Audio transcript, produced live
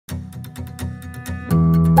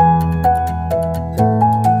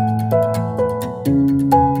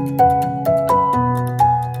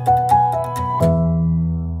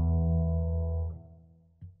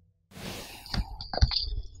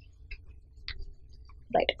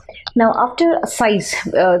Right. Now, after size,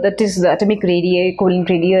 that is the atomic radii, covalent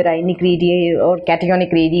radii, or ionic radii, or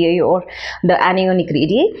cationic radii, or the anionic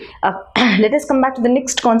radii, let us come back to the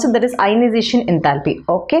next concept, that is ionization enthalpy.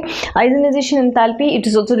 Okay, ionization enthalpy, it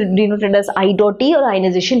is also denoted as I dot E or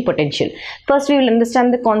ionization potential. First, we will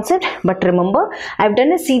understand the concept, but remember, I have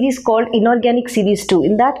done a series called Inorganic Series 2.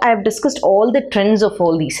 In that, I have discussed all the trends of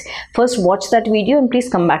all these. First, watch that video and please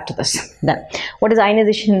come back to this. Then, what is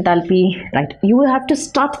ionization enthalpy? Right, you will have to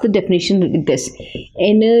start the definition with this: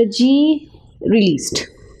 energy released.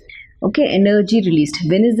 Okay, energy released.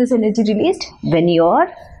 When is this energy released? When your,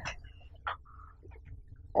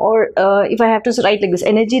 or if I have to write like this,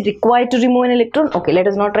 energy required to remove an electron. Okay, let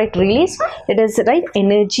us not write release, let us write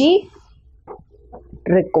energy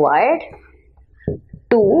required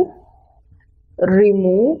to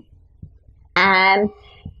remove an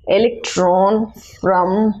electron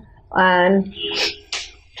from an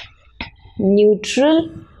neutral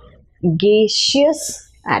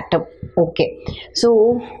gaseous atom. Okay,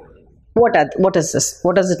 so what is this?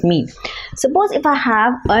 What does it mean? Suppose if I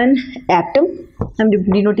have an atom, I'm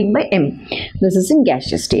denoting by M. This is in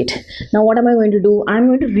gaseous state. Now what am I going to do? I'm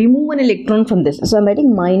going to remove an electron from this. So I'm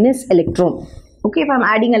writing minus electron. Okay, if I'm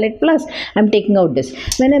adding a lead plus, I'm taking out this.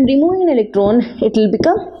 When I'm removing an electron, it will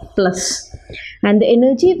become plus. And the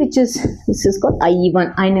energy, which is, this is called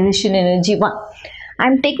IE1, ionization energy 1.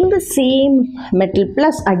 I'm taking the same metal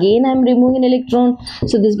plus, again I'm removing an electron,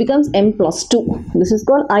 so this becomes M plus 2. This is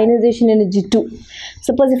called ionization energy 2.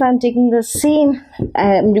 Suppose if I'm taking the same,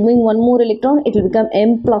 I'm removing one more electron, it will become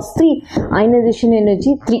M plus 3, ionization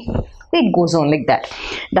energy 3. It goes on like that.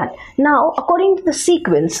 Done. Now, according to the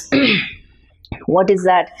sequence, what is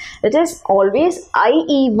that? It is always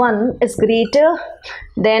IE1 is greater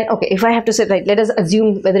than, okay, if I have to say, right, let us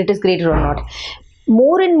assume whether it is greater or not.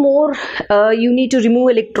 More and more you need to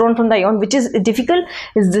remove electron from the ion, which is difficult.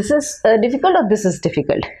 Is this is difficult or this is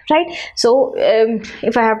difficult, right? So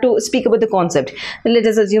if I have to speak about the concept, let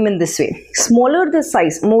us assume in this way: smaller the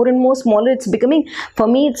size, more and more smaller it's becoming. For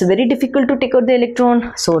me, it's very difficult to take out the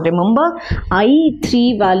electron. So remember,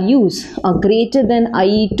 IE3 values are greater than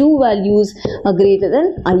IE2 values are greater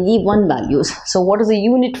than IE1 values. So what is the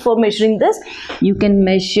unit for measuring this? You can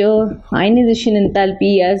measure ionization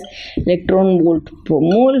enthalpy as electron volt per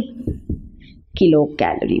mole,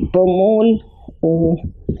 kilocalorie per mole, or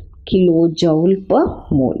kilojoule per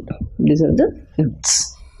mole. These are the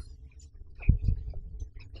units.